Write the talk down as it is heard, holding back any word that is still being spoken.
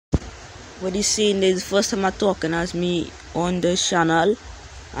what you seeing this first time I'm talking as me on this channel,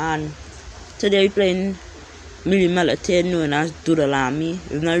 and today we're playing Millie Melody, known as Doodle Army.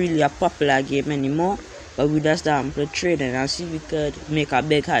 It's not really a popular game anymore, but we just play trading and see if we could make a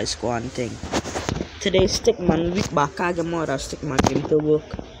big high score and thing. Today Stickman week back, I get more of Stickman game to work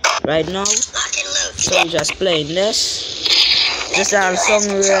right now. So we're just playing this. Just have some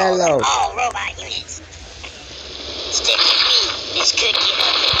real loud. All robot units. Stick with me. This could get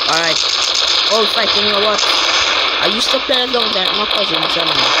ugly. Alright. Oh, fight, you know what? I used to play along that my cousin's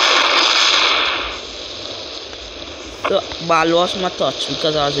channel. So, but I lost my touch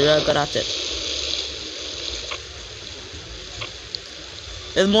because I was really good at it.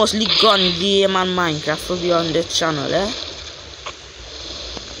 It's mostly gun game and Minecraft for be on this channel, eh?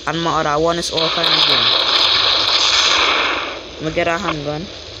 And my other one is all kind of game. I'm gonna get a handgun.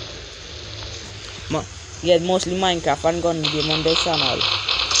 Yeah, mostly Minecraft and gun game on this channel.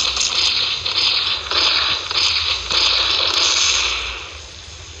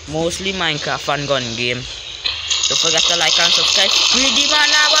 Mostly Minecraft and gun game. Don't forget to like and subscribe. Greedy man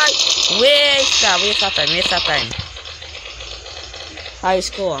now, boy. Waste that time. High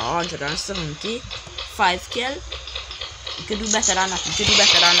score 170. 5 kill. You could do better than that.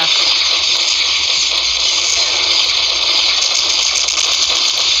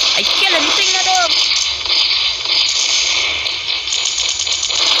 I kill anything at all.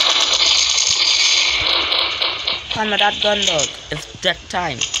 Hand me that gun, dog. It's that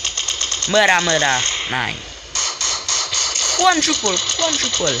time. Murder. 9. One triple.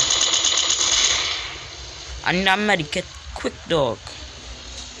 I need a medikit quick, dog.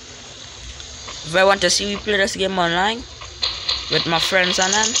 If I want to see me play this game online with my friends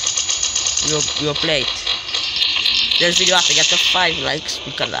and them, you'll play it. This video has to get to 5 likes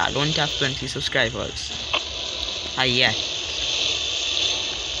because I don't have 20 subscribers. Yeah.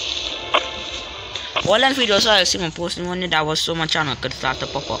 All them videos I see me posting money that was so my channel could start to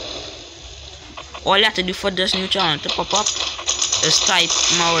pop up. All you have to do for this new channel to pop up is type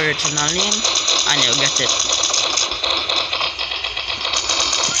my original name and you'll get it.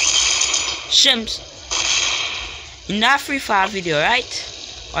 Shims, in that Free Fire video, right?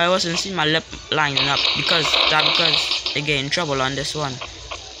 I wasn't seeing my lip lining up because they get in trouble on this one.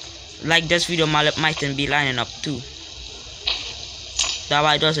 Like this video, my lip mightn't be lining up too. That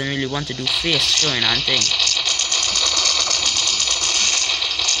why doesn't really want to do face showing and thing.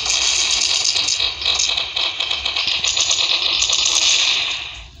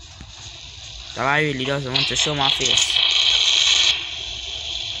 That why really doesn't want to show my face.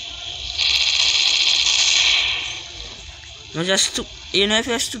 No, just you know, if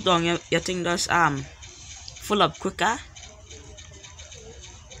you're stood down, you think that's full up quicker.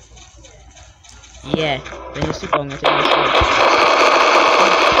 Yeah, when you sit down, you think that's full.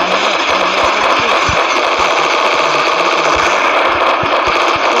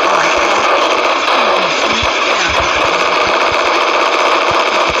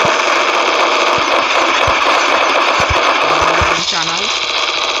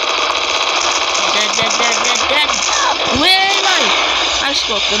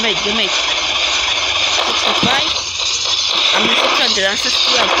 The mate. 65. I'm in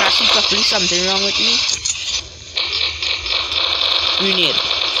 650. I can't see properly. Something wrong with me. Grenade.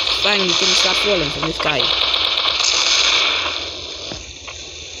 Bang, you can start falling from the sky.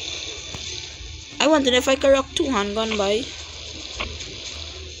 I wonder if I can rock 2 handgun by.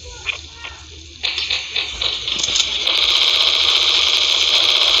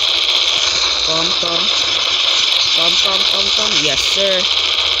 Come. Yes, sir.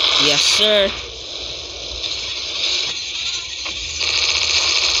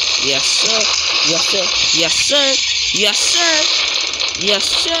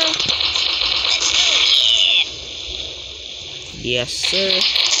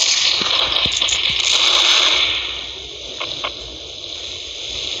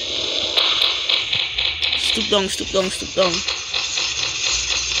 Stoop down.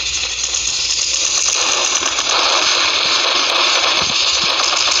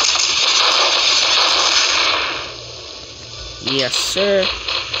 Yes, sir.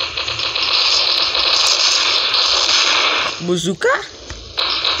 Bazooka?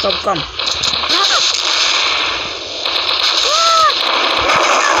 Come.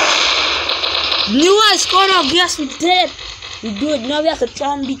 New high score now. Yes, we did. We do it. Now we have to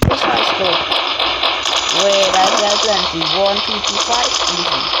try and beat this high score. Wait, that's plenty. 1, 2, 2, 5.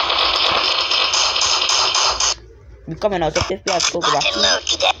 We're coming out of this place. Go back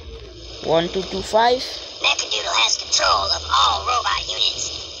to 1, 2, 2, 5. Mechadoodle has control of all robot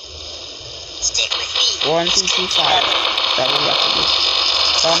units. Stick with me. 1, 2, 3, 5. That will have to do.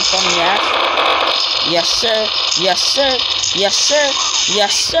 Come, yes. Yes, sir. Yes, sir. Yes, sir.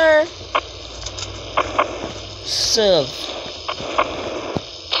 Yes, sir. Serve.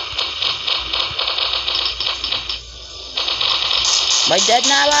 My dead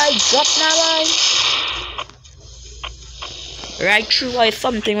now lie. Drop now lie. Right through I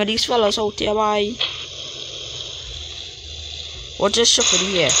something with these fellas out here, boy. What just shook it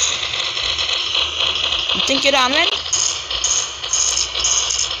here? You think you're done, man?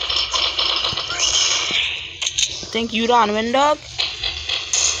 Think you done, man, dog?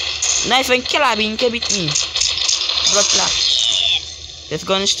 Knife and killer bean can beat me. Blood clot. This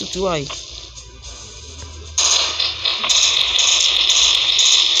gun is too high.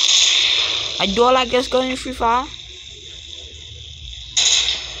 I don't like this gun in Free Fire.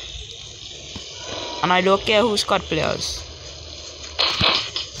 And I don't care who squad players.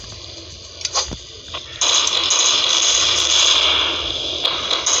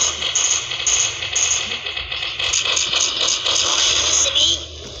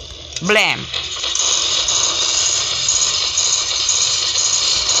 Blam.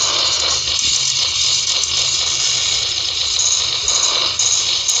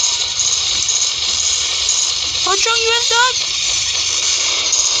 What's wrong, you dog?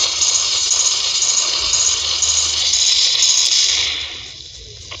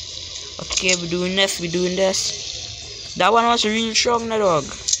 Okay, we're doing this. That one was real strong, the dog.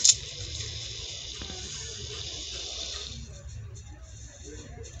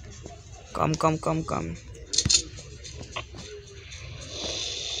 Come.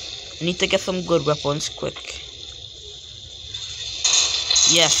 I need to get some good weapons quick.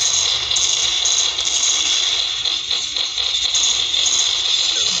 Yes.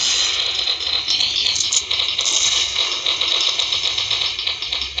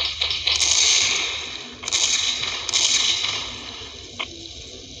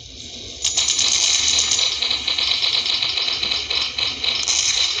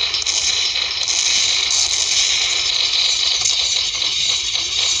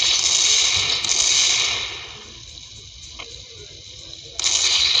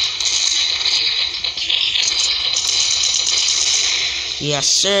 Yes,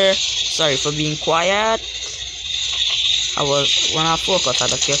 sir. Sorry for being quiet. When I focus, I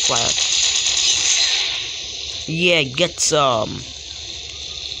just get quiet. Yeah, get some.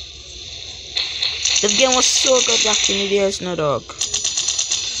 This game was so good back in the days, no dog.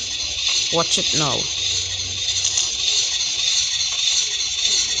 Watch it now.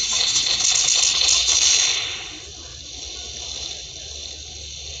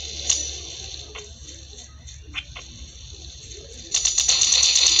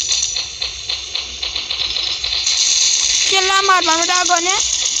 Kill that madman with that gun, eh?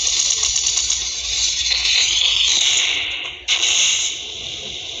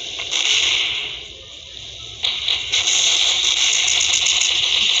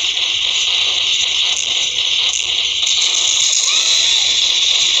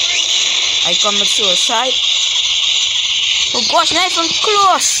 I commit suicide. Oh gosh, nice and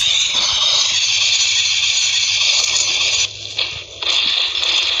close.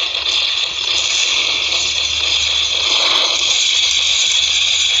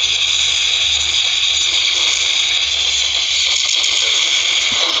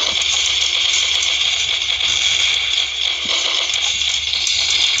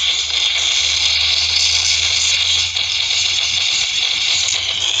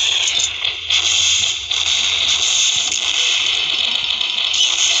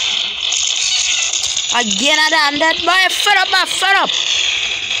 Again, I'm dead, boy. Fed up.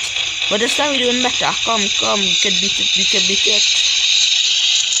 But this time we're doing better. Come, we can beat it.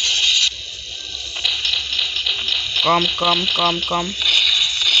 Come.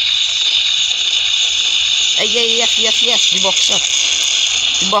 Hey, yes. The box shot.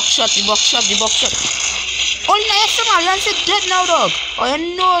 Oh, nice, man. Lance is dead now, dog. Oh, I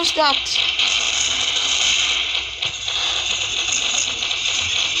know that.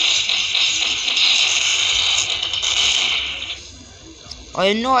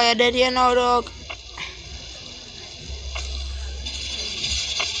 I know you're dead here now, dog.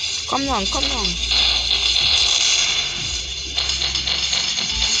 Come on.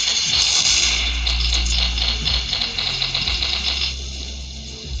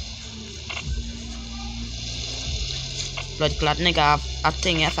 Blood clot nigga, I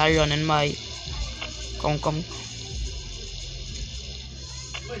think if I run in my... Come.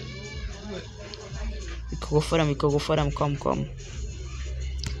 We could go for them, come.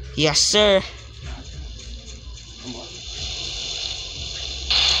 Yes, sir.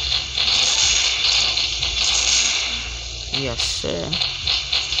 Yes, sir.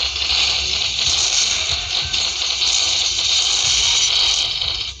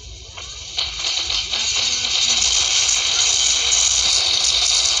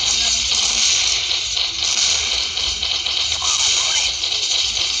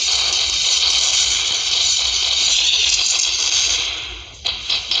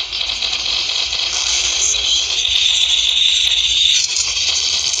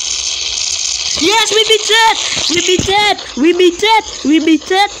 Yes, we beat it! We beat it! We beat it! We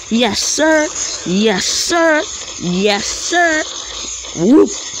beat it! Yes, sir! Yes, sir! Yes, sir! Whoop!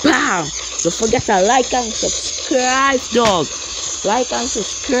 Bam! Don't forget to like and subscribe, dog. Like and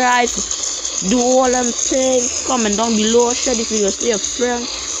subscribe. Do all them things. Comment down below. Share the video to your friend.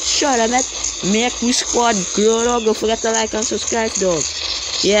 Share them it. Make we squad grow, dog. Don't forget to like and subscribe, dog.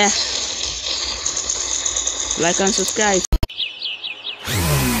 Yeah. Like and subscribe.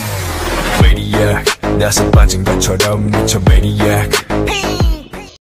 Maniac, 나서 빠진 것처럼 미쳐 maniac.